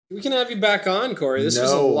We can have you back on, Corey. This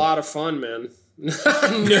was a No. lot of fun, man.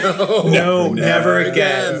 No, never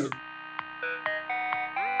again.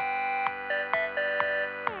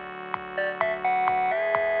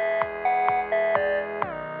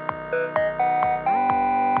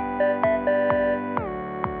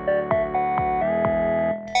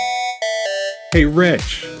 Hey,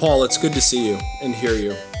 Rich. Paul, it's good to see you and hear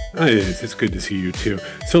you. It is. It's good to see you, too.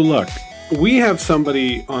 So, look, we have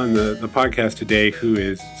somebody on the podcast today who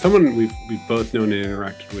is someone we've both known and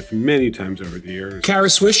interacted with many times over the years. Kara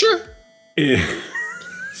Swisher?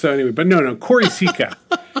 So, anyway, but no, Corey Sicha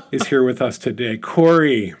is here with us today.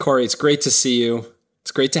 Corey, it's great to see you.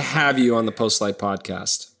 It's great to have you on the Postlight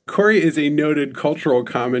podcast. Corey is a noted cultural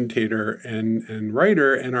commentator and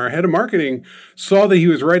writer, and our head of marketing saw that he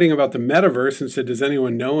was writing about the metaverse and said, does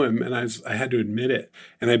anyone know him? And I had to admit it.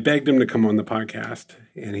 And I begged him to come on the podcast,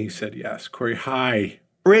 and he said yes. Corey, hi.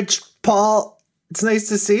 Rich, Paul, it's nice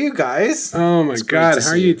to see you guys. Oh, my God. How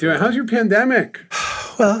are you doing? How's your pandemic?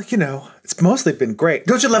 Well, it's mostly been great.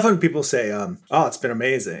 Don't you love when people say, oh, it's been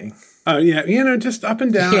amazing? Yeah, just up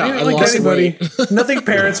and down. Yeah, like anybody. Nothing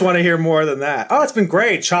parents want to hear more than that. Oh, it's been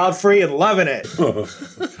great. Child-free and loving it.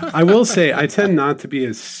 I will say I tend not to be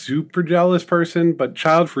a super jealous person, but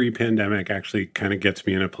child-free pandemic actually kind of gets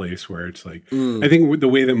me in a place where it's like, I think the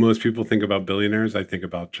way that most people think about billionaires, I think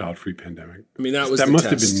about child-free pandemic. I mean, that must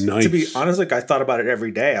have been nice. To be honest, I thought about it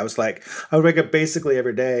every day. I was like, I would wake up basically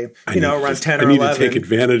every day, around 10 or 11. I need to take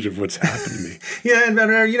advantage of what's happened to me. Yeah, and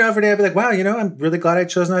every day I'd be like, wow, I'm really glad I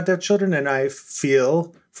chose not to have children, and I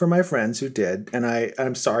feel for my friends who did, and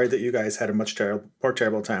I'm sorry that you guys had a much more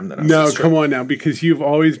terrible time than us. No, come on now, because you've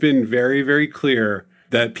always been very, very clear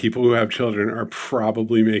that people who have children are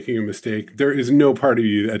probably making a mistake. There is no part of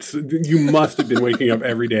you you must have been waking up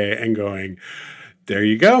every day and going, there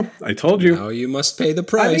you go. I told you. Now you must pay the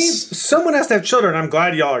price. I mean, someone has to have children. I'm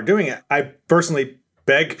glad y'all are doing it. I personally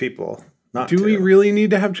beg people not to. Do we really need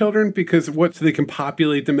to have children? Because so they can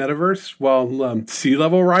populate the metaverse while sea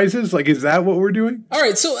level rises? Like, is that what we're doing? All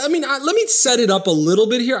right. So, let me set it up a little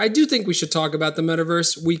bit here. I do think we should talk about the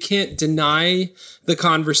metaverse. We can't deny the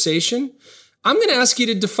conversation. I'm going to ask you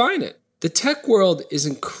to define it. The tech world is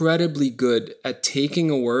incredibly good at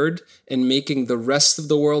taking a word and making the rest of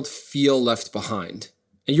the world feel left behind.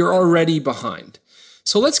 And you're already behind.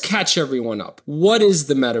 So let's catch everyone up. What is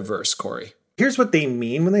the metaverse, Corey? Here's what they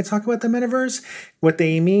mean when they talk about the metaverse. What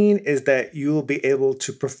they mean is that you will be able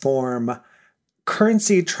to perform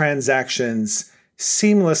currency transactions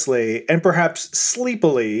seamlessly and perhaps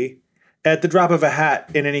sleepily at the drop of a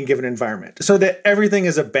hat in any given environment. So that everything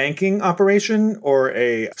is a banking operation or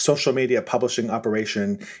a social media publishing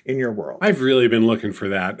operation in your world. I've really been looking for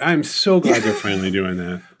that. I'm so glad they're finally doing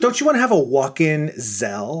that. Don't you want to have a walk-in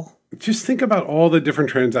Zelle? Just think about all the different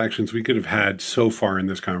transactions we could have had so far in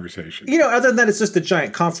this conversation. Other than that, it's just a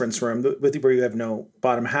giant conference room where you have no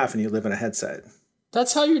bottom half and you live in a headset.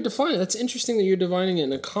 That's how you're defining it. That's interesting that you're defining it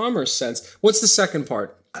in a commerce sense. What's the second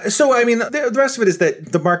part? So, the rest of it is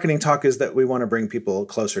that the marketing talk is that we want to bring people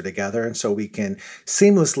closer together. And so we can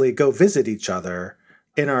seamlessly go visit each other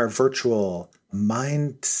in our virtual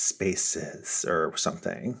mind spaces or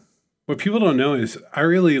something. What people don't know is I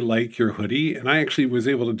really like your hoodie, and I actually was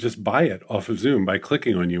able to just buy it off of Zoom by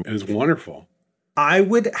clicking on you. It was wonderful. I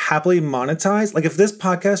would happily monetize. Like if this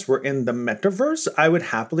podcast were in the metaverse, I would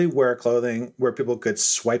happily wear clothing where people could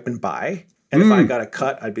swipe and buy. And if I got a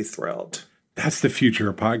cut, I'd be thrilled. That's the future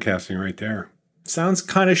of podcasting right there. Sounds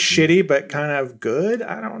kind of shitty, but kind of good.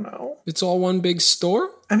 I don't know. It's all one big store?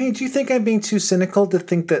 Do you think I'm being too cynical to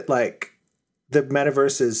think that the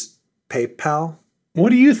metaverse is PayPal?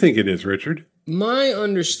 What do you think it is, Richard? My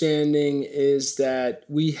understanding is that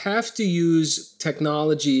we have to use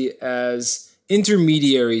technology as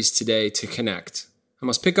intermediaries today to connect. I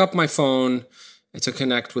must pick up my phone to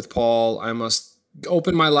connect with Paul. I must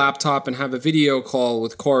open my laptop and have a video call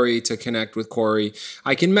with Corey to connect with Corey.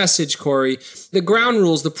 I can message Corey. The ground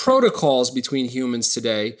rules, the protocols between humans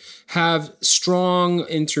today have strong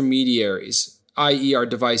intermediaries, i.e. our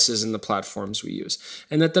devices and the platforms we use.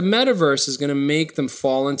 And that the metaverse is going to make them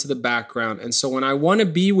fall into the background. And so when I want to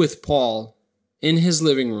be with Paul in his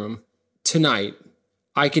living room tonight,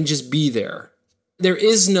 I can just be there. There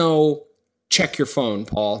is no check your phone,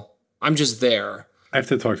 Paul. I'm just there. I have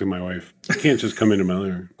to talk to my wife. I can't just come into my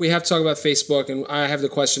living room. We have to talk about Facebook, and I have the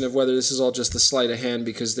question of whether this is all just a sleight of hand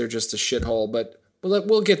because they're just a shithole, but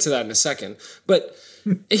we'll get to that in a second. But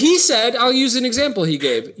he said, I'll use an example he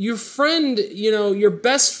gave. Your friend, your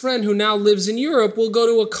best friend who now lives in Europe will go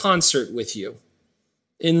to a concert with you.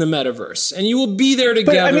 in the metaverse, and you will be there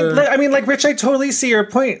together. But I mean, like Rich, I totally see your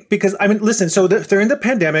point because I mean, listen. So during the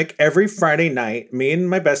pandemic, every Friday night, me and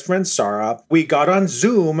my best friend Sarah, we got on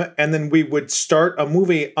Zoom, and then we would start a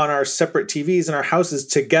movie on our separate TVs in our houses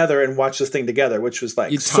together and watch this thing together, which was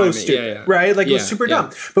like so stupid, right? Like it was super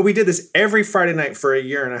dumb. But we did this every Friday night for a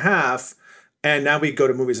year and a half. And now we go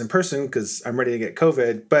to movies in person because I'm ready to get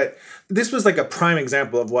COVID. But this was like a prime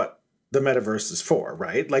example of what the metaverse is for,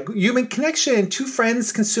 right? Like human connection, two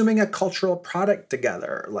friends consuming a cultural product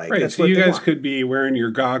together. Like, right. That's so what you guys want. could be wearing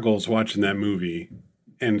your goggles watching that movie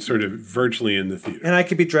and sort of virtually in the theater. And I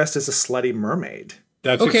could be dressed as a slutty mermaid.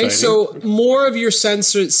 That's okay. exciting. So more of your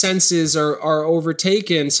senses are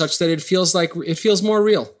overtaken such that it feels more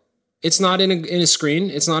real. It's not in a screen.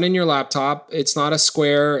 It's not in your laptop. It's not a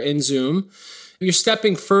square in Zoom. You're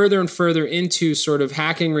stepping further and further into sort of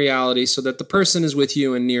hacking reality so that the person is with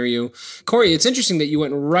you and near you. Corey, it's interesting that you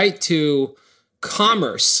went right to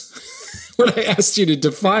commerce when I asked you to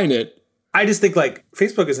define it. I just think like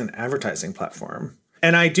Facebook is an advertising platform.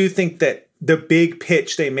 And I do think that the big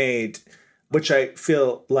pitch they made, which I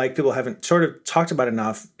feel like people haven't sort of talked about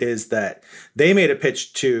enough, is that they made a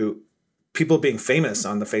pitch to people being famous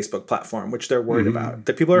on the Facebook platform, which they're worried about.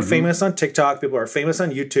 That people are famous on TikTok, people are famous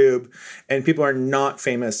on YouTube, and people are not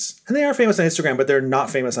famous. And they are famous on Instagram, but they're not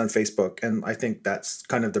famous on Facebook. And I think that's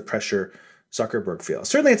kind of the pressure Zuckerberg feels.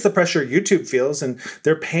 Certainly it's the pressure YouTube feels, and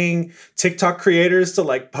they're paying TikTok creators to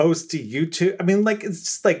like post to YouTube. I mean, like, it's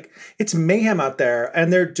just like, it's mayhem out there,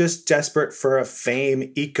 and they're just desperate for a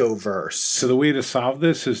fame ecoverse. So the way to solve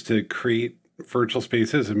this is to create virtual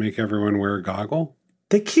spaces and make everyone wear a goggle?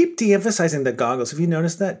 They keep de-emphasizing the goggles. Have you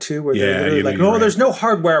noticed that too? Where they're literally like, right. There's no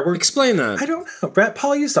hardware. Explain that. I don't know. Brett,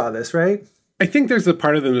 Paul, you saw this, right? I think there's a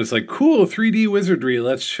part of them that's like, cool, 3D wizardry.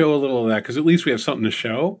 Let's show a little of that because at least we have something to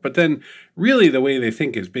show. But then really the way they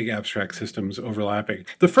think is big abstract systems overlapping.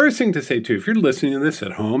 The first thing to say too, if you're listening to this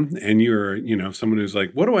at home and you're, someone who's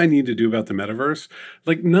like, what do I need to do about the metaverse?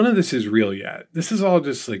 Like none of this is real yet. This is all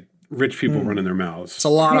just like rich people running their mouths. It's a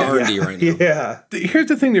lot of R&D right now. Yeah. Here's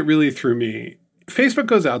the thing that really threw me. Facebook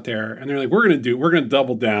goes out there and they're like, we're going to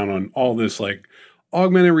double down on all this like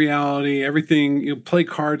augmented reality, everything. You play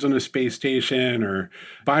cards on a space station or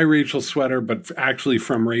buy Rachel's sweater, but actually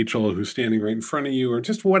from Rachel who's standing right in front of you or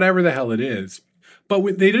just whatever the hell it is. But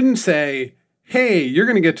they didn't say, hey, you're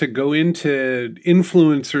going to get to go into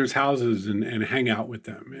influencers' houses and hang out with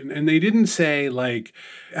them. And they didn't say, like,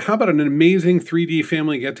 how about an amazing 3D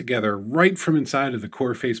family get-together right from inside of the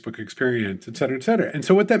core Facebook experience, et cetera, et cetera. And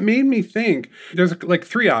so what that made me think, there's like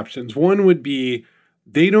three options. One would be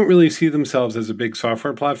they don't really see themselves as a big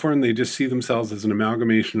software platform. They just see themselves as an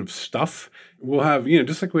amalgamation of stuff. We'll have,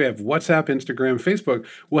 just like we have WhatsApp, Instagram, Facebook,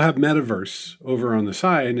 we'll have Metaverse over on the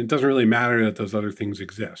side, and it doesn't really matter that those other things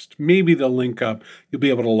exist. Maybe they'll link up. You'll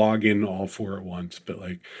be able to log in all four at once, but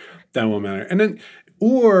like that won't matter. And then,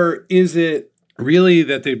 or is it really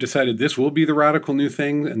that they've decided this will be the radical new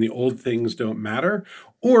thing and the old things don't matter?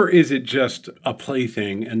 Or is it just a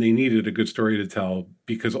plaything and they needed a good story to tell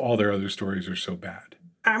because all their other stories are so bad?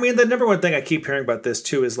 I mean, the number one thing I keep hearing about this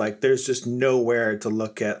too is like there's just nowhere to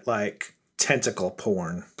look at like tentacle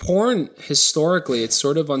porn. Porn, historically, it's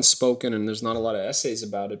sort of unspoken and there's not a lot of essays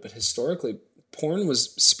about it, but historically, porn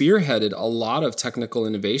was spearheaded a lot of technical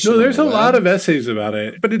innovation. No, there's a lot of essays about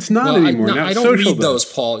it, but it's not anymore. I don't read those,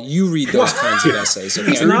 Paul. You read those kinds of essays.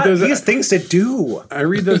 Okay? He has things to do. I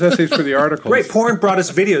read those essays for the articles. Right, porn brought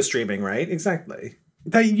us video streaming, right? Exactly.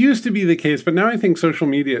 That used to be the case, but now I think social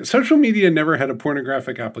media never had a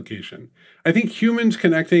pornographic application. I think humans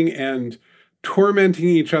connecting and tormenting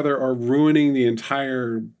each other or ruining the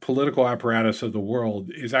entire political apparatus of the world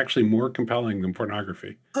is actually more compelling than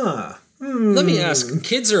pornography. Let me ask,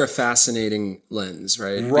 kids are a fascinating lens,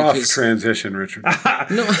 right? Rough transition, Richard.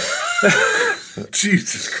 No.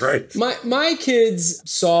 Jesus Christ. My kids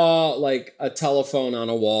saw like a telephone on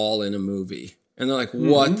a wall in a movie. And they're like,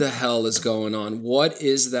 what the hell is going on? What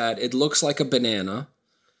is that? It looks like a banana.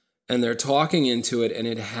 And they're talking into it and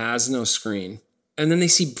it has no screen. And then they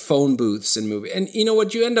see phone booths in movies. And you know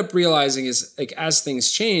what you end up realizing is like as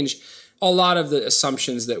things change, a lot of the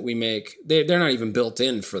assumptions that we make, they're not even built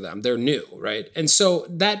in for them. They're new, right? And so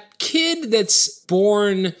that kid that's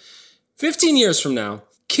born 15 years from now,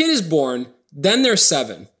 kid is born, then they're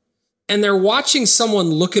 7. And they're watching someone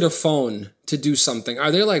look at a phone to do something.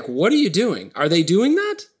 Are they like, what are you doing? Are they doing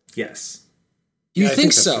that? Yes. You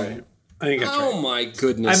think so? Right. I think that's right. My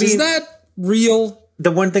goodness. I mean, is that real?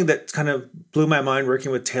 The one thing that kind of blew my mind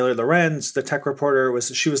working with Taylor Lorenz, the tech reporter,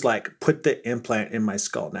 was she was like, put the implant in my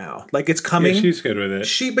skull now. Like it's coming. Yeah, she's good with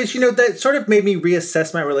it. But that sort of made me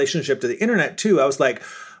reassess my relationship to the internet too. I was like,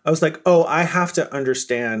 I was like, oh, I have to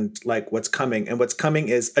understand like what's coming. And what's coming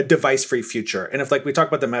is a device-free future. And if like we talk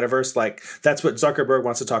about the metaverse, like that's what Zuckerberg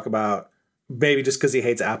wants to talk about, maybe just because he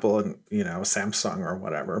hates Apple and, Samsung or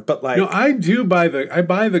whatever. But like, No, I buy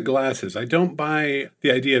the glasses. I don't buy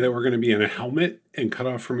the idea that we're going to be in a helmet and cut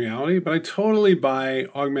off from reality, but I totally buy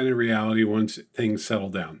augmented reality once things settle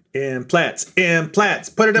down. implants,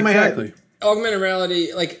 put it in my head. Augmented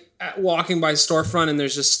reality, like walking by a storefront and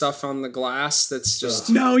there's just stuff on the glass that's just...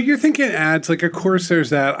 No, you're thinking ads. Like, of course there's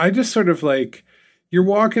that. I just sort of like... You're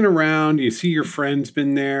walking around, you see your friend's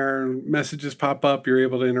been there, messages pop up, you're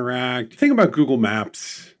able to interact. Think about Google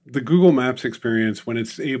Maps, the Google Maps experience when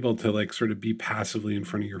it's able to like sort of be passively in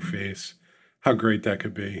front of your face. How great that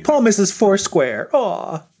could be. Paul misses Foursquare.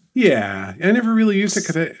 Aw. Yeah, I never really used it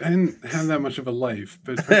because I didn't have that much of a life.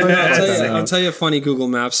 But I'll tell you a funny Google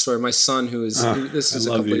Maps story. My son, this is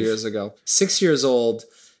a couple of years ago, 6 years old,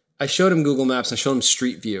 I showed him Google Maps. I showed him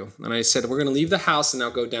Street View. And I said, we're going to leave the house and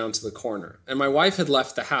now go down to the corner. And my wife had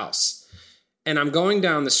left the house. And I'm going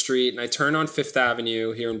down the street and I turn on Fifth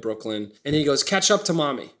Avenue here in Brooklyn. And he goes, catch up to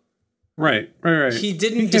mommy. Right. He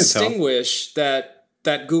didn't distinguish that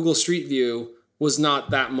Google Street View was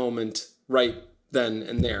not that moment right then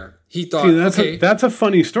and there. He thought, that's a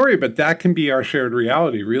funny story, but that can be our shared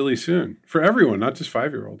reality really soon for everyone, not just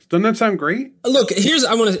 5-year-olds. Doesn't that sound great? Look,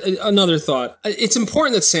 another thought. It's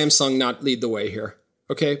important that Samsung not lead the way here,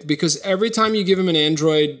 okay? Because every time you give them an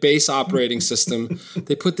Android base operating system,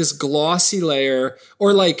 they put this glossy layer,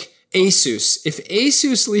 or like Asus. If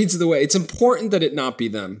Asus leads the way, it's important that it not be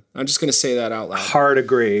them. I'm just going to say that out loud. Hard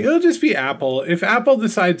agree. It'll just be Apple. If Apple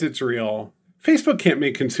decides it's real, Facebook can't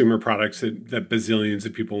make consumer products that bazillions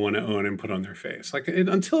of people want to own and put on their face.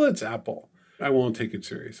 Until it's Apple, I won't take it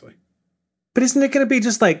seriously. But isn't it going to be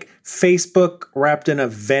just like Facebook wrapped in a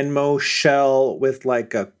Venmo shell with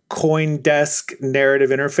like a CoinDesk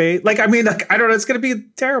narrative interface? I don't know. It's going to be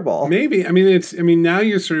terrible. Maybe. Now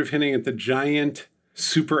you're sort of hinting at the giant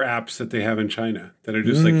super apps that they have in China that are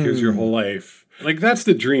just like, here's your whole life. Like, that's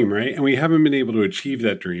the dream, right? And we haven't been able to achieve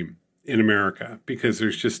that dream in America because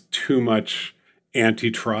there's just too much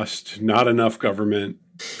antitrust, not enough government.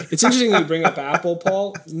 It's interesting you bring up Apple,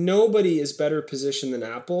 Paul. Nobody is better positioned than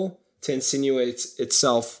Apple to insinuate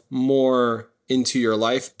itself more into your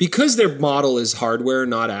life because their model is hardware,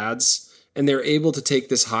 not ads. And they're able to take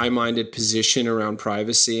this high-minded position around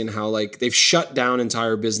privacy and how like they've shut down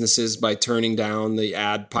entire businesses by turning down the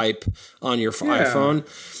ad pipe on your iPhone.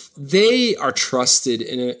 They are trusted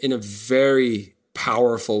in a very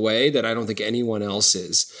powerful way that I don't think anyone else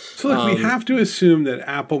is. So look, we have to assume that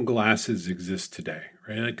Apple glasses exist today,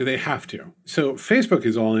 right? Like they have to. So Facebook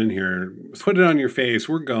is all in here. Put it on your face.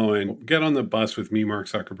 We're going. Get on the bus with me, Mark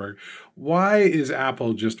Zuckerberg. Why is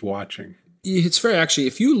Apple just watching? It's fair, actually.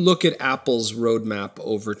 If you look at Apple's roadmap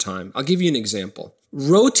over time, I'll give you an example.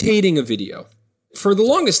 Rotating a video. For the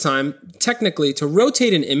longest time, technically, to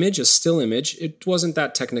rotate an image, a still image, it wasn't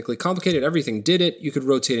that technically complicated. Everything did it. You could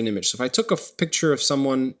rotate an image. So if I took a picture of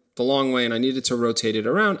someone the long way and I needed to rotate it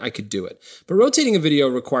around, I could do it. But rotating a video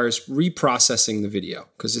requires reprocessing the video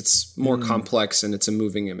because it's more complex and it's a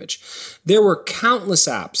moving image. There were countless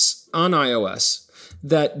apps on iOS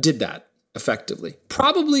that did that effectively.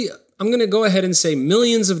 Probably, I'm going to go ahead and say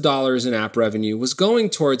millions of dollars in app revenue was going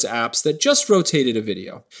towards apps that just rotated a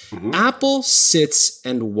video. Apple sits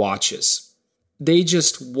and watches. They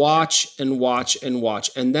just watch and watch and watch.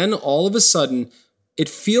 And then all of a sudden, it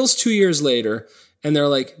feels 2 years later, and they're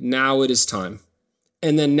like, now it is time.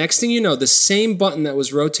 And then next thing you know, the same button that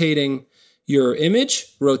was rotating your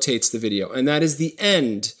image rotates the video. And that is the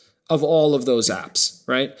end of all of those apps,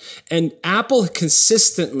 right? And Apple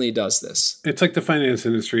consistently does this. It's like the finance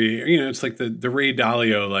industry. It's like the Ray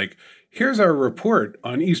Dalio, like, here's our report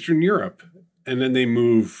on Eastern Europe. And then they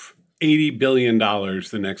move $80 billion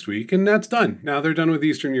the next week, and that's done. Now they're done with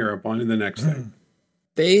Eastern Europe, on to the next thing.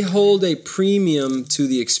 They hold a premium to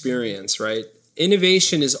the experience, right?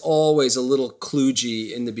 Innovation is always a little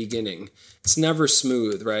kludgy in the beginning. It's never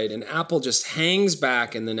smooth, right? And Apple just hangs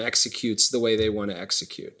back and then executes the way they want to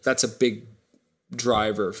execute. That's a big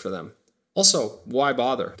driver for them. Also, why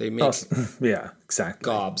bother? They make exactly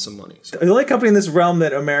gobs of money. So. The only company in this realm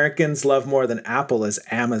that Americans love more than Apple is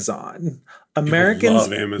Amazon. Americans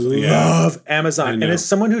love Amazon. And as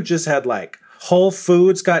someone who just had like Whole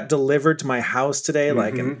Foods got delivered to my house today,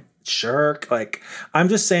 like an jerk. Like, I'm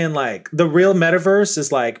just saying, like, the real metaverse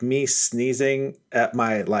is like me sneezing at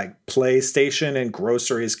my like PlayStation and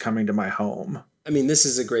groceries coming to my home. I mean, this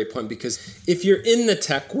is a great point because if you're in the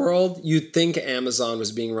tech world, you'd think Amazon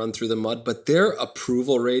was being run through the mud, but their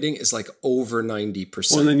approval rating is like over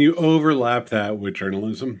 90%. Well, then you overlap that with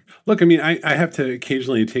journalism. Look, I mean, I have to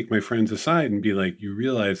occasionally take my friends aside and be like, you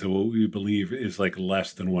realize that what we believe is like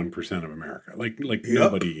less than 1% of America. Like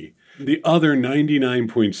nobody. The other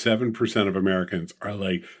 99.7% of Americans are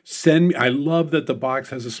like, send me. I love that the box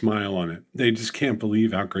has a smile on it. They just can't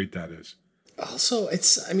believe how great that is. Also,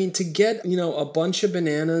 to get, a bunch of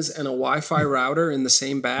bananas and a Wi-Fi router in the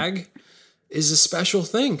same bag is a special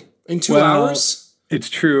thing. In 2 hours? It's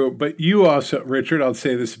true. But you also, Richard, I'll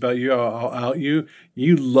say this about you. I'll out you.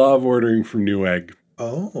 You love ordering from Newegg.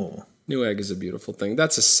 Oh. Newegg is a beautiful thing.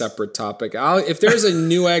 That's a separate topic. If there's a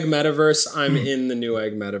Newegg metaverse, I'm in the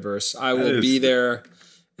Newegg metaverse. I will be there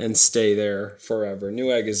and stay there forever.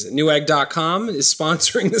 Newegg.com is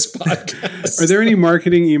sponsoring this podcast. Are there any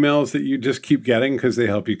marketing emails that you just keep getting because they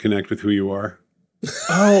help you connect with who you are?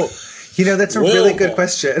 Oh, that's a really good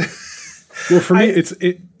question. Well, for me,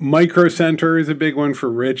 Micro Center is a big one. For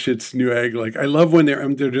Rich, it's Newegg. Like, I love when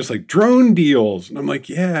they're just like drone deals. And I'm like,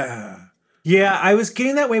 yeah. Yeah, I was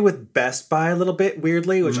getting that way with Best Buy a little bit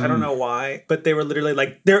weirdly, which I don't know why, but they were literally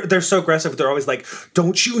like, they're so aggressive. They're always like,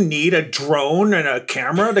 don't you need a drone and a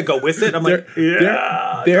camera to go with it? I'm like,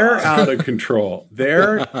 they're out of control.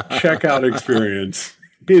 Their checkout experience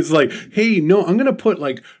is like, hey, no, I'm going to put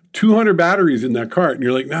like 200 batteries in that cart. And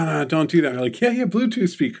you're like, no, don't do that. I'm like, yeah, Bluetooth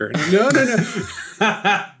speaker. No.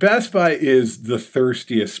 Best Buy is the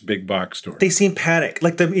thirstiest big box store. They seem panicked.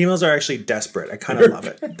 Like the emails are actually desperate. I kind of love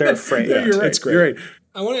it. They're afraid. Yeah, you're right. It's great. You're right.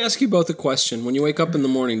 I want to ask you both a question. When you wake up in the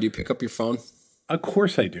morning, do you pick up your phone? Of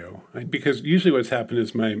course I do. Because usually what's happened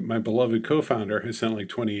is my beloved co-founder has sent like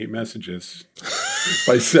 28 messages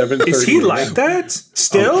by 7:30. Is he like that?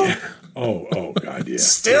 Still? Oh, God, yeah.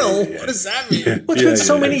 Still? Yeah. What does that mean? Well, it's been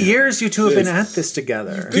so many years you two have been at this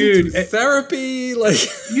together. Dude, therapy, like...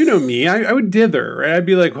 You know me. I would dither, right? I'd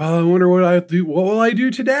be like, well, I wonder what will I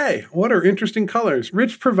do today? What are interesting colors?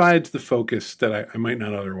 Rich provides the focus that I might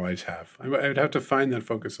not otherwise have. I would have to find that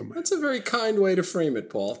focus somewhere. That's a very kind way to frame it,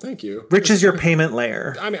 Paul. Thank you. Rich is your payment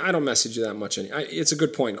layer. I mean, I don't message you that much. It's a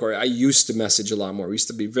good point, Corey. I used to message a lot more. We used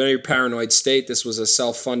to be very paranoid state. This was a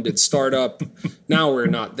self-funded startup. Now we're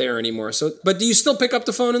not there anymore. So, but do you still pick up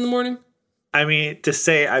the phone in the morning? I mean, to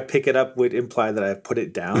say I pick it up would imply that I put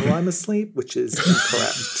it down while I'm asleep, which is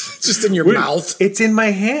incorrect. It's just in your mouth. It's in my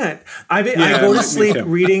hand. I go to sleep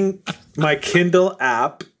reading my Kindle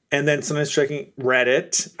app and then sometimes checking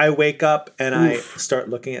Reddit. I wake up and I start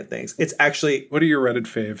looking at things. It's actually... What are your Reddit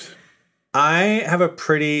faves? I have a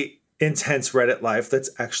pretty intense Reddit life that's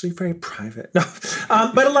actually very private. No,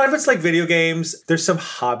 but a lot of it's like video games. There's some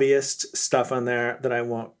hobbyist stuff on there that I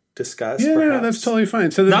won't discuss. Yeah, no, that's totally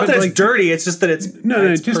fine. So not that it's dirty, it's just that it's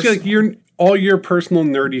just personal. Like all your personal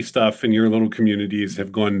nerdy stuff in your little communities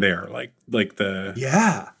have gone there. Like the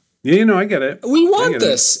Yeah, I get it. We want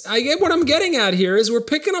this. I get what I'm getting at here is we're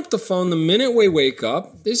picking up the phone the minute we wake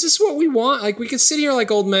up. Is this what we want? Like we could sit here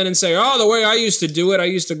like old men and say, the way I used to do it, I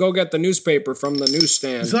used to go get the newspaper from the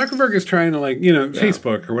newsstand. Zuckerberg is trying to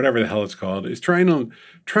Facebook or whatever the hell it's called, is trying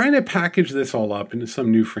to package this all up into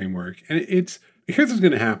some new framework. And here's what's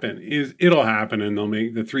going to happen is it'll happen and they'll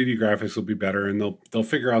make the 3D graphics will be better and they'll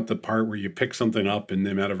figure out the part where you pick something up in the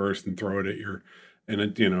metaverse and throw it at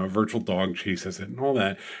a virtual dog chases it and all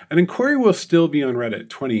that. And then Corey will still be on Reddit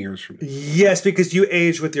 20 years from now. Yes, because you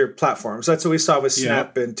age with your platforms. That's what we saw with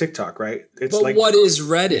Snap and TikTok, right? But what is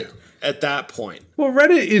Reddit at that point? Well,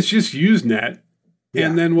 Reddit is just Usenet. Yeah.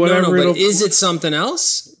 And then whatever. But is it something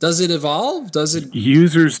else? Does it evolve?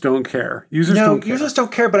 Users don't care. Users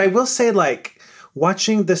don't care. But I will say,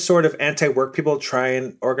 watching this sort of anti-work people try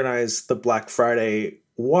and organize the Black Friday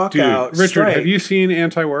walkout. Dude, Richard, strike. Have you seen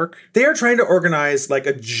anti-work? They are trying to organize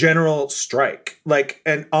a general strike,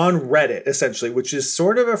 and on Reddit essentially, which is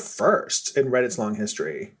sort of a first in Reddit's long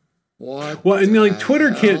history. What? Well, and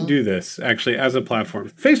Twitter can't do this actually as a platform.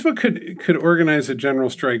 Facebook could organize a general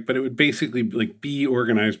strike, but it would basically be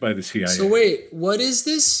organized by the CIA. So wait, what is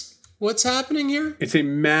this? What's happening here? It's a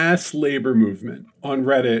mass labor movement on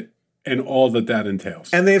Reddit and all that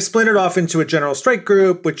entails. And they've splintered off into a general strike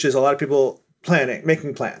group, which is a lot of people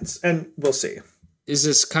making plans, and we'll see. Is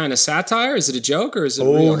this kind of satire? Is it a joke or is it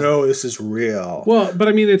real? Oh, no, this is real. Well, but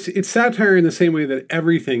I mean, it's satire in the same way that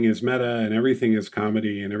everything is meta and everything is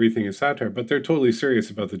comedy and everything is satire, but they're totally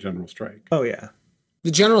serious about the general strike. Oh, yeah.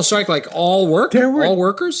 The general strike, all all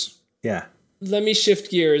workers? Yeah. Let me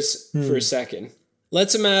shift gears for a second.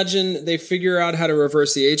 Let's imagine they figure out how to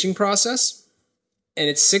reverse the aging process. And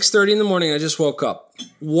it's 6:30 in the morning. I just woke up.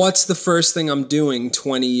 What's the first thing I'm doing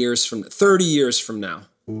 30 years from now?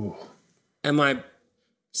 Ooh. Am I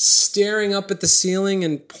staring up at the ceiling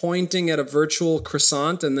and pointing at a virtual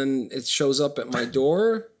croissant and then it shows up at my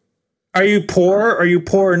door? Are you poor? Are you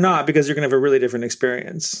poor or not? Because you're going to have a really different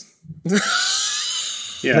experience.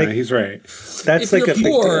 Yeah, Like, he's right. That's If like you're a big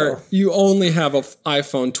poor, deal. you only have an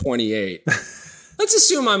iPhone 28. Let's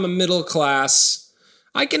assume I'm a middle class.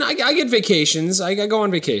 I get vacations. I go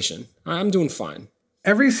on vacation. I'm doing fine.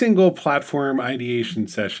 Every single platform ideation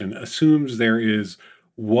session assumes there is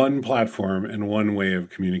one platform and one way of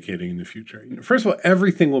communicating in the future. First of all,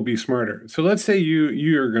 everything will be smarter. So let's say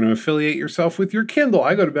you're going to affiliate yourself with your Kindle.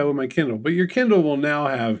 I go to bed with my Kindle, but your Kindle will now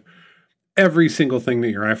have every single thing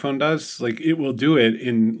that your iPhone does. Like, it will do it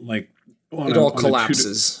in like It all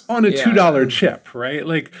collapses. on a $2 chip, right?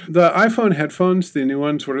 Like the iPhone headphones, the new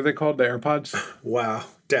ones, what are they called? The AirPods? Wow,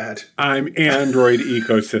 Dad. I'm Android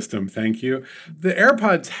ecosystem. Thank you. The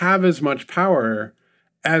AirPods have as much power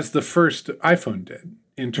as the first iPhone did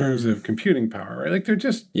in terms of computing power, right? Like they're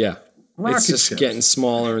just rocket It's just ships. getting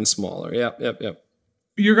smaller and smaller. Yep.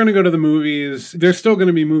 You're going to go to the movies. There's still going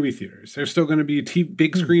to be movie theaters. There's still going to be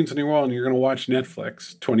big screens on your wall, and you're going to watch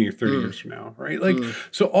Netflix 20 or 30 years from now, right? Like,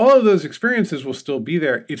 so all of those experiences will still be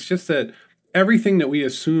there. It's just that everything that we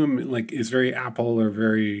assume like is very Apple or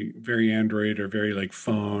very, very Android or very like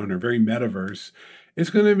phone or very Metaverse is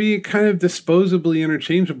going to be kind of disposably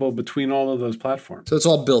interchangeable between all of those platforms. So it's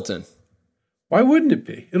all built in. Why wouldn't it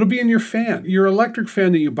be? It'll be in your fan, your electric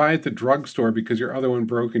fan that you buy at the drugstore because your other one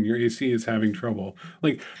broke and your AC is having trouble.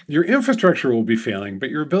 Like, your infrastructure will be failing, but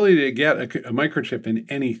your ability to get a microchip in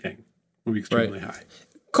anything will be extremely high.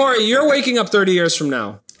 Corey, you're waking up 30 years from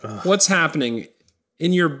now. What's happening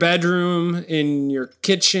in your bedroom, in your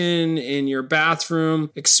kitchen, in your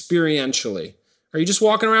bathroom, experientially? Are you just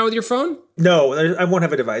walking around with your phone? No, I won't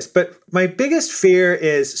have a device. But my biggest fear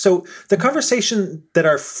is, so the conversation that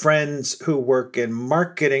our friends who work in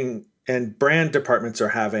marketing and brand departments are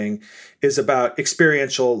having is about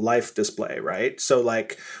experiential life display, right? So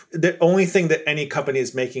like the only thing that any company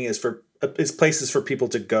is making is places for people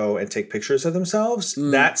to go and take pictures of themselves.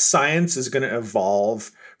 That science is going to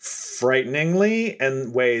evolve frighteningly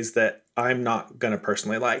in ways that I'm not going to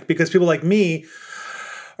personally like, because people like me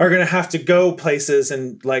are going to have to go places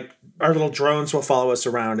and like our little drones will follow us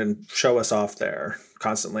around and show us off there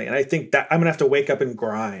constantly. And I think that I'm going to have to wake up and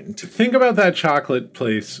grind. Think about that chocolate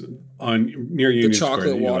place near Union Square. The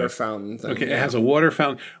chocolate water fountain thing. Okay, it has a water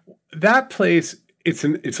fountain. That place, it's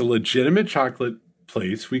a legitimate chocolate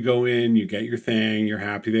place. We go in, you get your thing, you're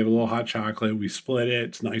happy. They have a little hot chocolate. We split it.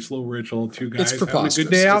 It's a nice little ritual. Two guys having a good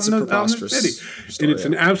day out in the city. And it's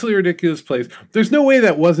an absolutely ridiculous place. There's no way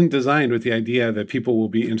that wasn't designed with the idea that people will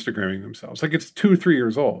be Instagramming themselves. Like, it's 2 or 3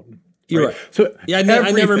 years old. You're right. So yeah,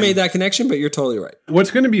 I never made that connection, but you're totally right.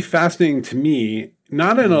 What's going to be fascinating to me,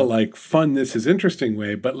 not in a like fun, this is interesting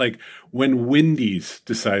way, but like when Wendy's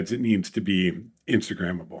decides it needs to be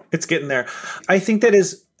Instagrammable. It's getting there. I think that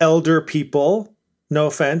as elder people, no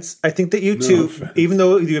offense, I think that you too, even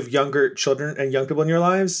though you have younger children and young people in your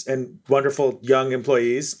lives and wonderful young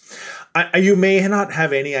employees, you may not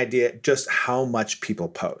have any idea just how much people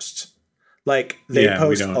post. Like they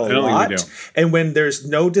post a lot. And when there's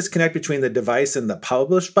no disconnect between the device and the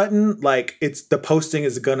publish button, like the posting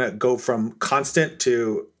is going to go from constant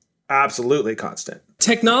to absolutely constant.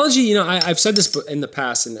 Technology, I've said this in the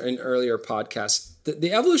past in earlier podcasts,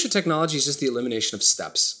 the evolution of technology is just the elimination of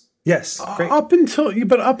steps. Yes. Great. Up until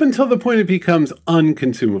the point it becomes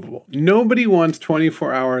unconsumable. Nobody wants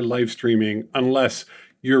 24-hour live streaming unless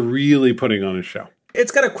you're really putting on a show.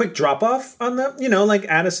 It's got a quick drop off on the, like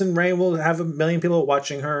Addison Rae will have 1 million people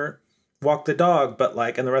watching her walk the dog, but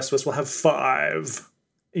and the rest of us will have 5.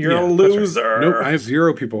 You're a loser. Right. Nope, I have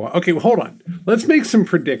 0 people. Okay, well, hold on. Let's make some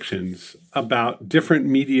predictions about different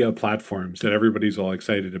media platforms that everybody's all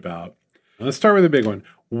excited about. Let's start with a big one.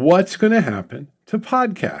 What's going to happen to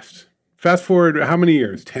podcasts? Fast forward how many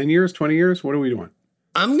years? 10 years? 20 years? What are we doing?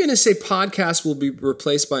 I'm going to say podcasts will be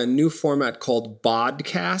replaced by a new format called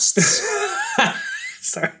bodcasts.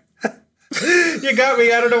 Sorry. You got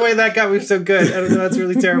me. I don't know why that got me so good. I don't know. That's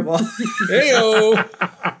really terrible. Heyo.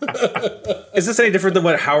 Is this any different than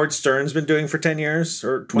what Howard Stern's been doing for 10 years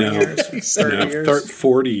or 20 years? 30 years?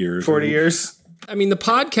 40 years. 40 years. I mean, the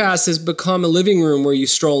podcast has become a living room where you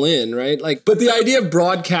stroll in, right? But the idea of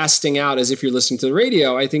broadcasting out as if you're listening to the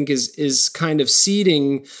radio, I think is kind of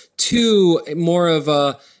ceding to more of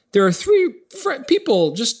a, there are 3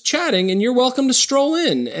 people just chatting and you're welcome to stroll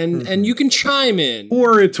in and you can chime in.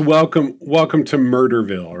 Or it's welcome to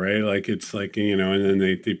Murderville, right? Like it's like, and then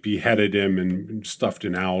they beheaded him and stuffed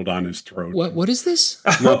an owl down his throat. What is this?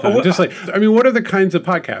 Nothing. Just what are the kinds of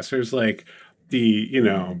podcasts? There's like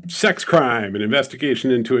sex crime, an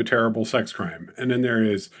investigation into a terrible sex crime. And then there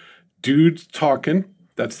is dudes talking.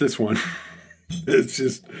 That's this one. It's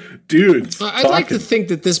just dudes I'd talking. like to think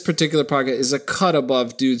that this particular podcast is a cut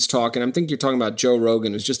above dudes talking. I think you're talking about Joe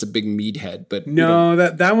Rogan, who's just a big meathead. But no,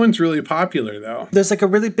 that one's really popular, though. There's like a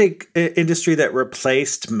really big industry that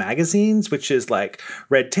replaced magazines, which is like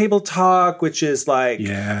Red Table Talk, which is like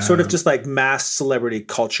sort of just like mass celebrity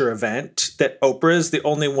culture event that Oprah is the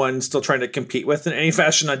only one still trying to compete with in any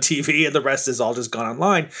fashion on TV, and the rest is all just gone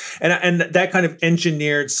online. And that kind of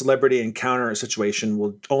engineered celebrity encounter situation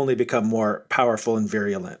will only become more powerful and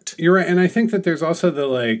virulent. You're right. And I think that there's also the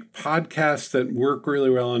like podcasts that work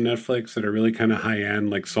really well on Netflix that are really kind of high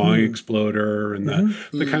end, like Song Exploder and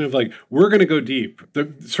the kind of like, we're going to go deep,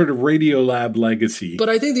 the sort of Radiolab legacy. But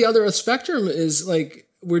I think the other spectrum is like,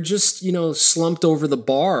 we're just, slumped over the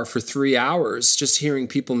bar for 3 hours, just hearing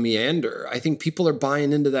people meander. I think people are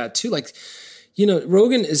buying into that too. Like,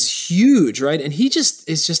 Rogan is huge, right? And he just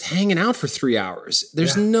is just hanging out for 3 hours.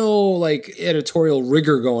 There's no like editorial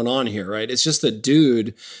rigor going on here, right? It's just a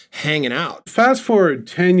dude hanging out. Fast forward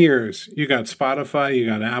 10 years, you got Spotify, you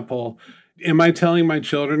got Apple. Am I telling my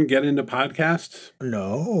children get into podcasts?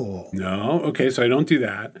 No. Okay, so I don't do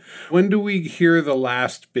that. When do we hear the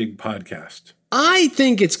last big podcast? I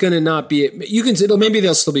think it's going to not be, maybe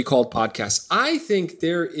they'll still be called podcasts. I think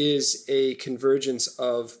there is a convergence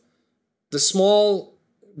of the small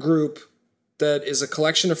group that is a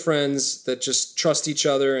collection of friends that just trust each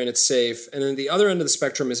other and it's safe. And then the other end of the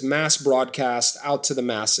spectrum is mass broadcast out to the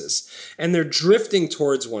masses. And they're drifting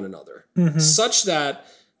towards one another such that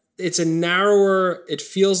it's a narrower, it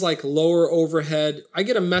feels like lower overhead. I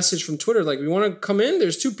get a message from Twitter like, we want to come in.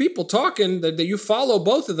 There's two people talking that you follow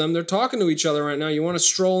both of them. They're talking to each other right now. You want to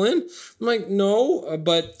stroll in? I'm like, no,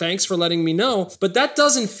 but thanks for letting me know. But that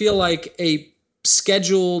doesn't feel like a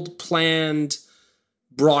scheduled, planned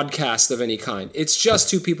broadcast of any kind. It's just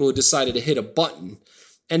two people who decided to hit a button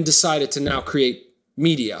and decided to now create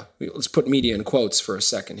media. Let's put media in quotes for a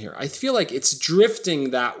second here. I feel like it's drifting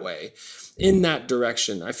that way, in that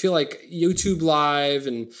direction. I feel like YouTube Live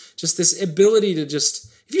and just this ability to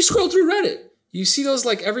just, if you scroll through Reddit, you see those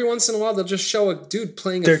like every once in a while, they'll just show a dude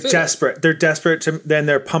playing a fiddle. They're desperate then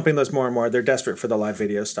they're pumping those more and more. They're desperate for the live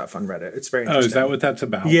video stuff on Reddit. It's very interesting. Oh, is that what that's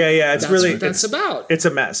about? Yeah. That's what that's about. It's a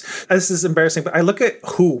mess. This is embarrassing, but I look at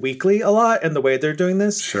Who Weekly a lot and the way they're doing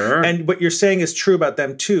this. Sure. And what you're saying is true about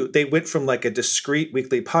them too. They went from like a discrete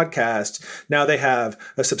weekly podcast. Now they have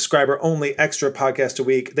a subscriber only extra podcast a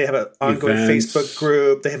week. They have an ongoing Facebook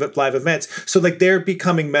group. They have live events. So like they're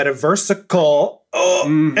becoming metaversical.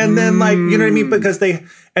 And then like, you know what I mean? Because they're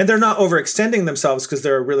not overextending themselves because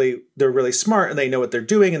they're really smart and they know what they're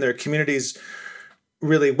doing and their community's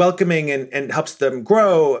really welcoming and helps them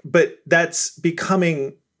grow. But that's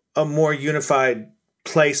becoming a more unified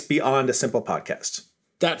place beyond a simple podcast.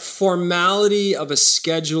 That formality of a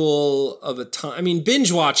schedule of a time. I mean,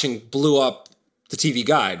 binge watching blew up the TV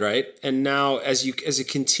Guide, right? And now as it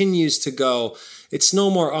continues to go, it's no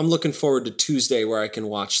more, I'm looking forward to Tuesday where I can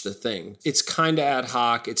watch the thing. It's kind of ad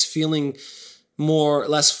hoc. It's feeling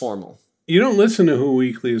less formal. You don't listen to Who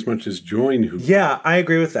Weekly as much as join Who. Yeah, I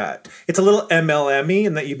agree with that. It's a little MLM-y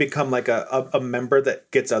in that you become like a member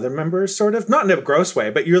that gets other members, sort of. Not in a gross way,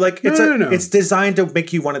 but you're like, it's designed to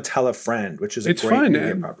make you want to tell a friend, which is a great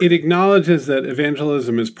media property. It acknowledges that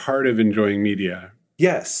evangelism is part of enjoying media.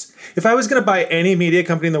 Yes. If I was going to buy any media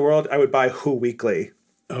company in the world, I would buy Who Weekly.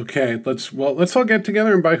 Okay, let's all get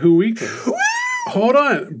together and buy Who Weekly. Hold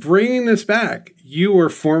on, bringing this back. You were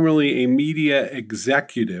formerly a media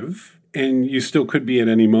executive, and you still could be at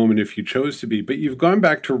any moment if you chose to be, but you've gone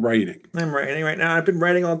back to writing. I'm writing right now. I've been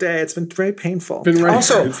writing all day. It's been very painful.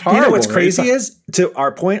 Also, it's horrible, you know what's crazy is, to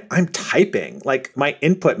our point, I'm typing. Like, my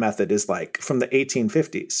input method is like from the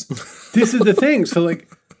 1850s. This is the thing. So like,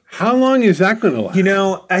 how long is that going to last? You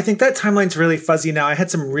know, I think that timeline's really fuzzy now. I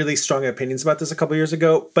had some really strong opinions about this a couple years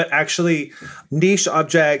ago, but actually niche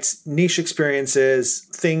objects, niche experiences,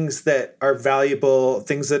 things that are valuable,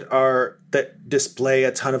 things that display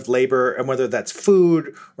a ton of labor, and whether that's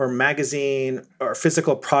food or magazine or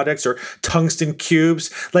physical products or tungsten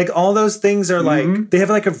cubes, like all those things are like, they have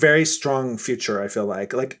like a very strong future, I feel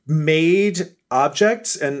like made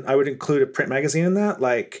objects. And I would include a print magazine in that,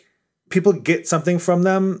 like, people get something from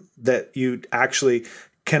them that you actually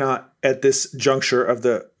cannot, at this juncture of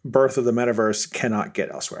the birth of the metaverse, cannot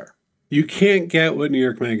get elsewhere. You can't get what New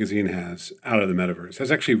York Magazine has out of the metaverse.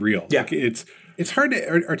 That's actually real. Yeah. Like it's hard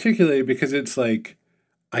to articulate because it's like,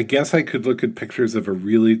 I guess I could look at pictures of a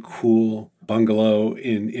really cool bungalow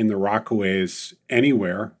in the Rockaways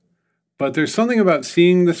anywhere, But there's something about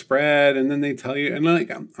seeing the spread and then they tell you, and like,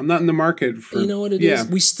 I'm not in the market for. You know what it is?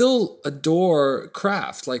 We still adore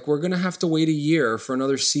craft. Like, we're going to have to wait a year for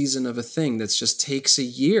another season of a thing that just takes a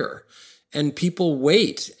year. And people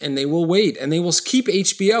wait, and they will wait, and they will keep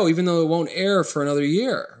HBO even though it won't air for another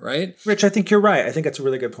year, right? Rich, I think you're right. I think that's a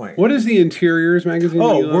really good point. What is the Interiors magazine?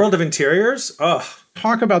 Oh, World of Interiors? Oh.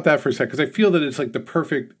 Talk about that for a sec, because I feel that it's like the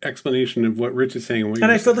perfect explanation of what Rich is saying.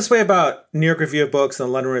 And I feel this way about New York Review of Books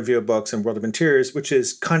and London Review of Books and World of Interiors, which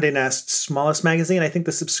is Condé Nast's smallest magazine. I think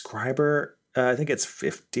the subscriber, I think it's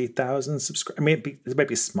 50,000 subscribers. I mean, it might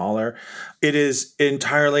be smaller. It is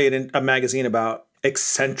entirely a magazine about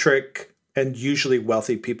eccentric and usually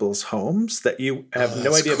wealthy people's homes that you have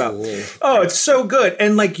no idea about. Oh, it's so good.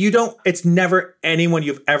 And like, it's never anyone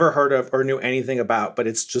you've ever heard of or knew anything about, but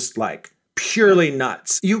it's just like purely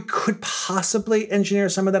nuts. You could possibly engineer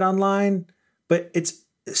some of that online, but it's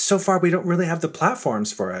so far we don't really have the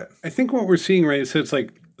platforms for it. I think what we're seeing, right, so it's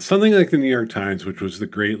like something like the New York Times, which was the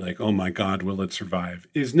great, like, oh my God, will it survive,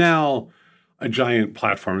 is now a giant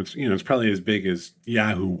platform. It's, it's probably as big as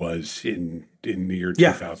Yahoo was in the year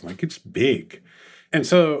 2000. Like, it's big. And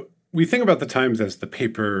so we think about the Times as the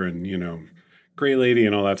paper and, Gray Lady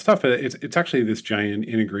and all that stuff, but it's actually this giant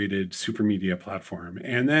integrated super media platform.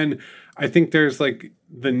 And then I think there's like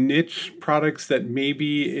the niche products that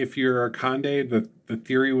maybe if you're a Condé, the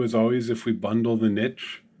theory was always if we bundle the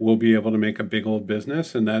niche, we'll be able to make a big old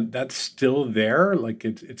business. And that's still there. Like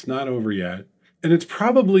it's not over yet. And it's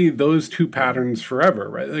probably those two patterns forever,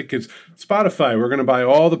 right? Like it's Spotify. We're going to buy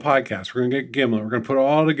all the podcasts. We're going to get Gimlet. We're going to put it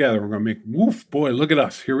all together. We're going to make, woof, boy, look at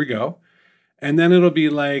us. Here we go. And then it'll be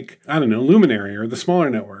like, I don't know, Luminary or the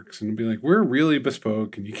smaller networks. And it'll be like, we're really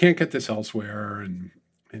bespoke and you can't get this elsewhere. And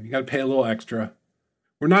you got to pay a little extra.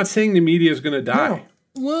 We're not saying the media is going to die. No.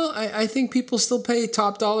 Well, I think people still pay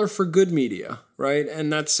top dollar for good media, right?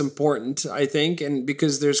 And that's important, I think. And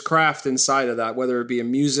because there's craft inside of that, whether it be a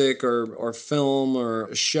music or film or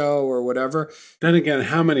a show or whatever. Then again,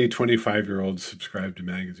 how many 25-year-olds subscribe to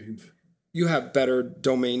magazines? You have better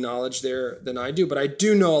domain knowledge there than I do, but I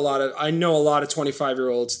do know a lot of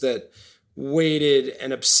 25-year-olds that waited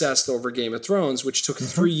and obsessed over Game of Thrones, which took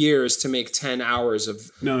 3 years to make 10 hours of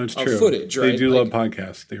footage, right? They do love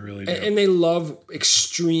podcasts. They really do. And they love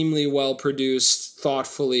extremely well-produced,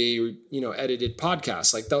 thoughtfully, edited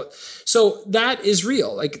podcasts. So that is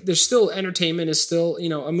real. Like, there's still entertainment is still,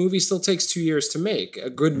 a movie still takes 2 years to make, a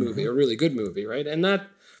good movie, a really good movie, right? And that,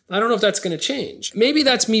 I don't know if that's going to change. Maybe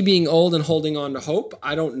that's me being old and holding on to hope.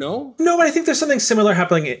 I don't know. No, but I think there's something similar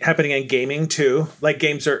happening in gaming too. Like,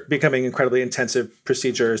 games are becoming incredibly intensive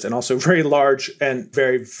procedures and also very large and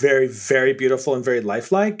very, very, very beautiful and very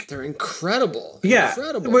lifelike. They're incredible. Yeah.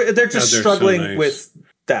 Incredible. They're just struggling so nice with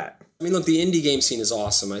that. I mean, look, the indie game scene is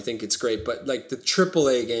awesome. I think it's great. But like the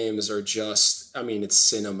AAA games are just, it's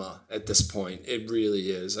cinema at this point. It really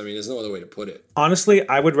is. There's no other way to put it. Honestly,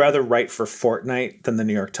 I would rather write for Fortnite than the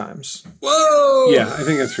New York Times. Whoa! Yeah, I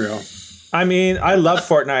think that's real. I love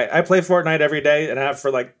Fortnite. I play Fortnite every day and I have for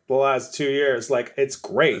like the last 2 years. Like, it's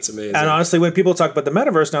great. It's amazing. And honestly, when people talk about the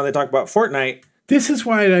metaverse now, they talk about Fortnite. This is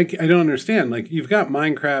why I don't understand. Like, you've got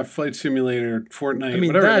Minecraft, Flight Simulator, Fortnite,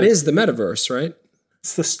 whatever. That is the metaverse, right?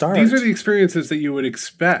 It's the start. These are the experiences that you would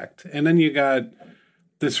expect. And then you got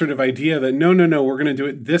this sort of idea that, no, we're going to do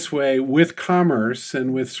it this way with commerce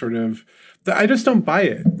and with sort of, I just don't buy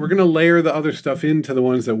it. We're going to layer the other stuff into the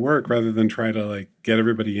ones that work rather than try to like get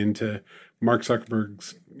everybody into Mark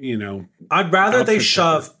Zuckerberg's, I'd rather they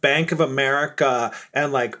shove Bank of America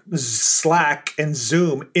and like Slack and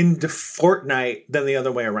Zoom into Fortnite than the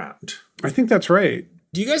other way around. I think that's right.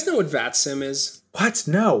 Do you guys know what VATSIM is? What?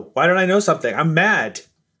 No. Why don't I know something? I'm mad.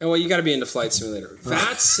 Oh, well, you got to be into Flight Simulator.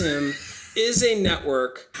 VATSIM is a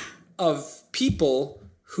network of people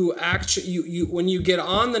who actually, you when you get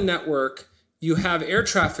on the network, you have air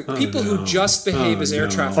traffic, people who just behave as air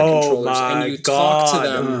traffic controllers, and you talk to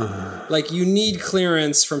them like you need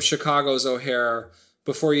clearance from Chicago's O'Hare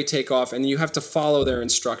before you take off, and you have to follow their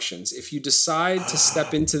instructions. If you decide to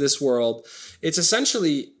step into this world, it's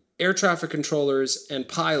essentially air traffic controllers and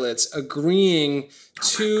pilots agreeing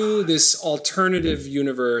to this alternative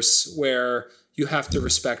universe where you have to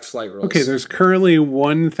respect flight rules. Okay, there's currently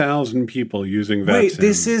 1,000 people using VATSIM. Wait,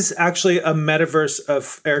 this is actually a metaverse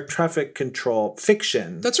of air traffic control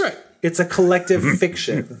fiction. That's right. It's a collective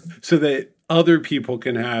fiction. So that other people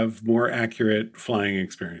can have more accurate flying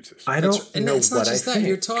experiences. I don't know it's not what just I that. think.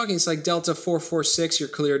 You're talking, it's like Delta 446, you're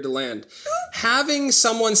cleared to land. Having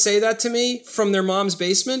someone say that to me from their mom's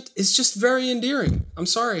basement is just very endearing. I'm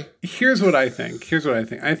sorry. Here's what I think.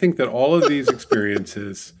 I think that all of these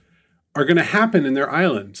experiences are going to happen in their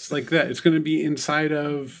islands like that. It's going to be inside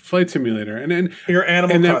of Flight Simulator. And your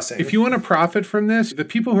Animal Crossing. If you want to profit from this, the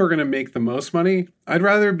people who are going to make the most money,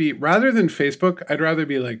 rather than Facebook, I'd rather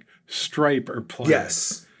be like Stripe or Plaid.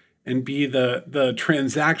 Yes. And be the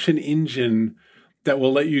transaction engine that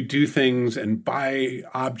will let you do things and buy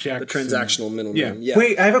objects. The transactional middleman. Yeah.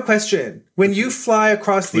 Wait, I have a question. When you fly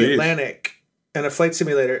across the Atlantic in a flight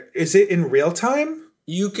simulator, is it in real time?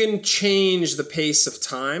 You can change the pace of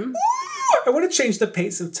time. I want to change the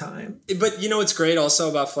pace of time. But you know what's great also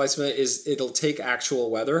about Flight Simulator is it'll take actual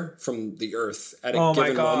weather from the Earth at a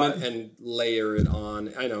given moment and layer it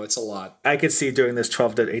on. I know, it's a lot. I could see doing this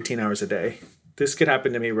 12 to 18 hours a day. This could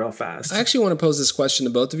happen to me real fast. I actually want to pose this question to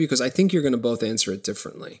both of you because I think you're going to both answer it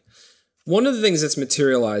differently. One of the things that's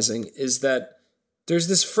materializing is that there's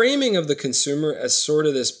this framing of the consumer as sort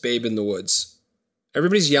of this babe in the woods.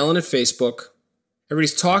 Everybody's yelling at Facebook.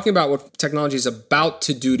 Everybody's talking about what technology is about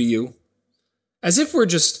to do to you, as if we're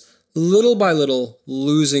just little by little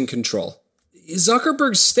losing control.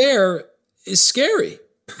 Zuckerberg's stare is scary.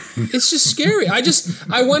 It's just scary.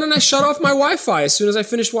 I went and I shut off my Wi-Fi as soon as I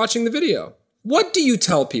finished watching the video. What do you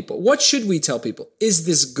tell people? What should we tell people? Is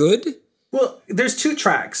this good? Well, there's two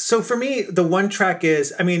tracks. So for me, the one track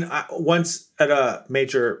is, once at a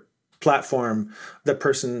major platform, the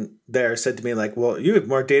person there said to me, like, well, you have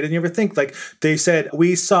more data than you ever think. Like, they said,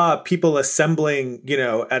 we saw people assembling,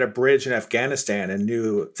 at a bridge in Afghanistan and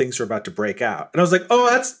knew things were about to break out. And I was like, oh,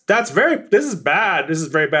 this is bad. This is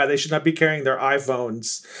very bad. They should not be carrying their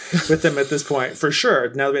iPhones with them at this point, for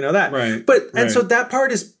sure. Now that we know that. Right. And so that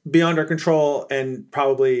part is beyond our control and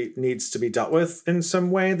probably needs to be dealt with in some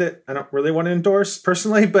way that I don't really want to endorse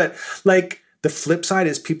personally. But like, the flip side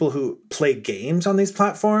is people who play games on these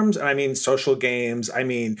platforms. And I mean, social games. I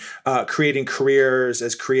mean, creating careers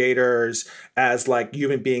as creators, as like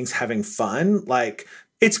human beings having fun. Like,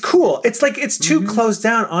 it's cool. It's like, it's too closed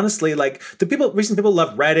down, honestly. Like the reason people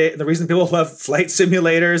love Reddit and the reason people love flight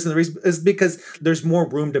simulators and the reason is because there's more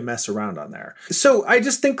room to mess around on there. So I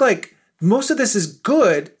just think like most of this is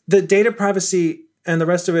good. The data privacy and the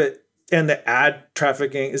rest of it and the ad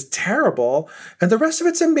trafficking is terrible. And the rest of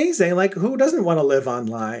it's amazing. Like, who doesn't want to live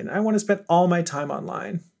online? I want to spend all my time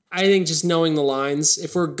online. I think just knowing the lines,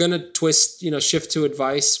 if we're going to shift to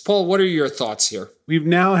advice. Paul, what are your thoughts here? We've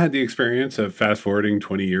now had the experience of fast forwarding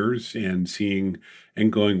 20 years and seeing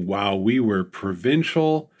and going, wow, we were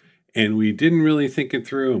provincial and we didn't really think it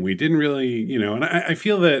through and we didn't really, and I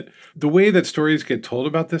feel that the way that stories get told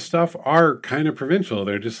about this stuff are kind of provincial.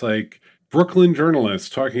 They're just like Brooklyn journalists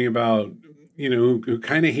talking about, who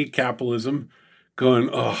kind of hate capitalism, going,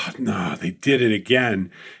 oh, no, they did it again.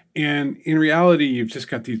 And in reality, you've just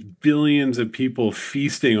got these billions of people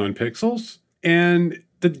feasting on pixels. And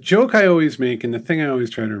the joke I always make and the thing I always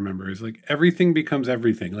try to remember is like everything becomes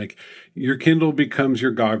everything. Like your Kindle becomes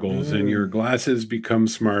your goggles and your glasses become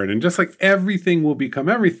smart. And just like everything will become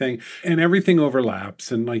everything and everything overlaps.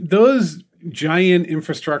 And like those giant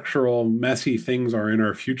infrastructural messy things are in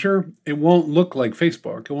our future. It won't look like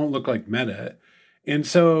Facebook. It won't look like Meta. And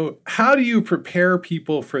so how do you prepare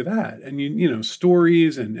people for that? And,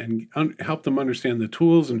 stories and help them understand the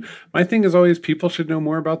tools. And my thing is always people should know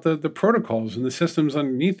more about the protocols and the systems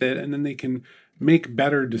underneath it. And then they can make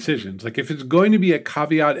better decisions. Like if it's going to be a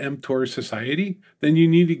caveat emptor society, then you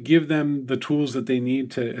need to give them the tools that they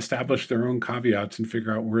need to establish their own caveats and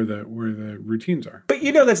figure out where the routines are. But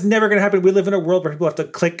that's never going to happen. We live in a world where people have to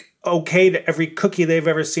click OK to every cookie they've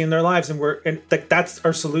ever seen in their lives, and that's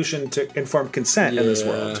our solution to informed consent in this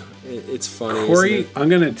world. It's funny. Corey, I'm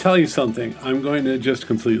going to tell you something. I'm going to just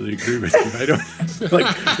completely agree with you. I don't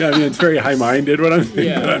it's very high-minded what I'm saying.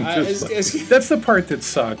 Yeah, but that's the part that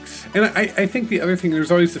sucks. And I think the other thing,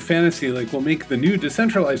 there's always the fantasy, like we'll make the new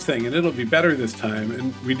decentralized thing and it'll be better this time.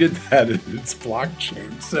 And we did that, and it's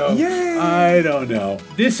blockchain. So yay! I don't know.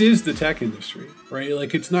 This is the tech industry, right?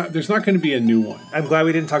 Like there's not going to be a new one. I'm glad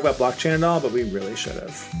we didn't talk about blockchain at all, but we really should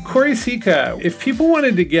have. Corey Sicha, if people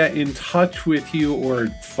wanted to get in touch with you or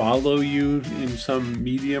follow you in some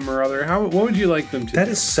medium or other, what would you like them to do? That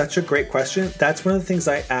is such a great question. That's one of the things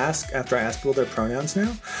I ask after I ask people their pronouns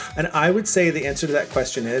now. And I would say the answer to that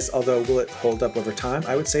question is, although will it hold up over time,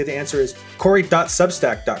 I would say the answer is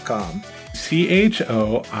Corey.substack.com.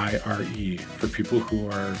 CHOIRE for people who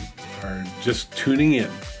are just tuning in.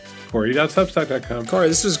 Corey.substack.com. Corey,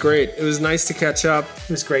 this was great. It was nice to catch up. It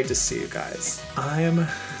was great to see you guys. I am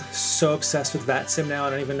so obsessed with VATSIM now, I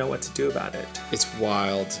don't even know what to do about it. It's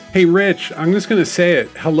wild. Hey, Rich, I'm just going to say it.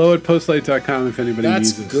 Hello@postlight.com if anybody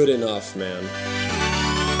needs it. That's good enough, man.